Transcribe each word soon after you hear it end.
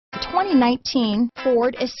2019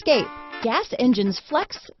 Ford Escape. Gas engines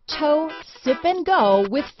flex, tow, sip and go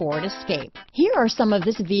with Ford Escape. Here are some of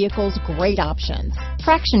this vehicle's great options: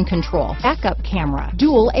 traction control, backup camera,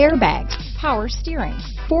 dual airbags, power steering,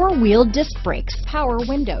 four-wheel disc brakes, power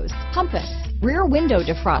windows, compass, rear window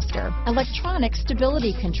defroster, electronic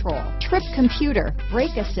stability control, trip computer,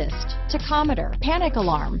 brake assist, tachometer, panic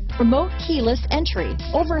alarm, remote keyless entry,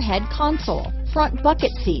 overhead console, front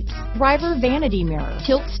bucket seats, driver vanity mirror,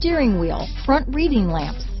 tilt steering wheel, front reading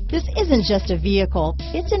lamps. This isn't just a vehicle,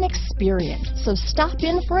 it's an experience. So stop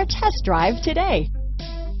in for a test drive today.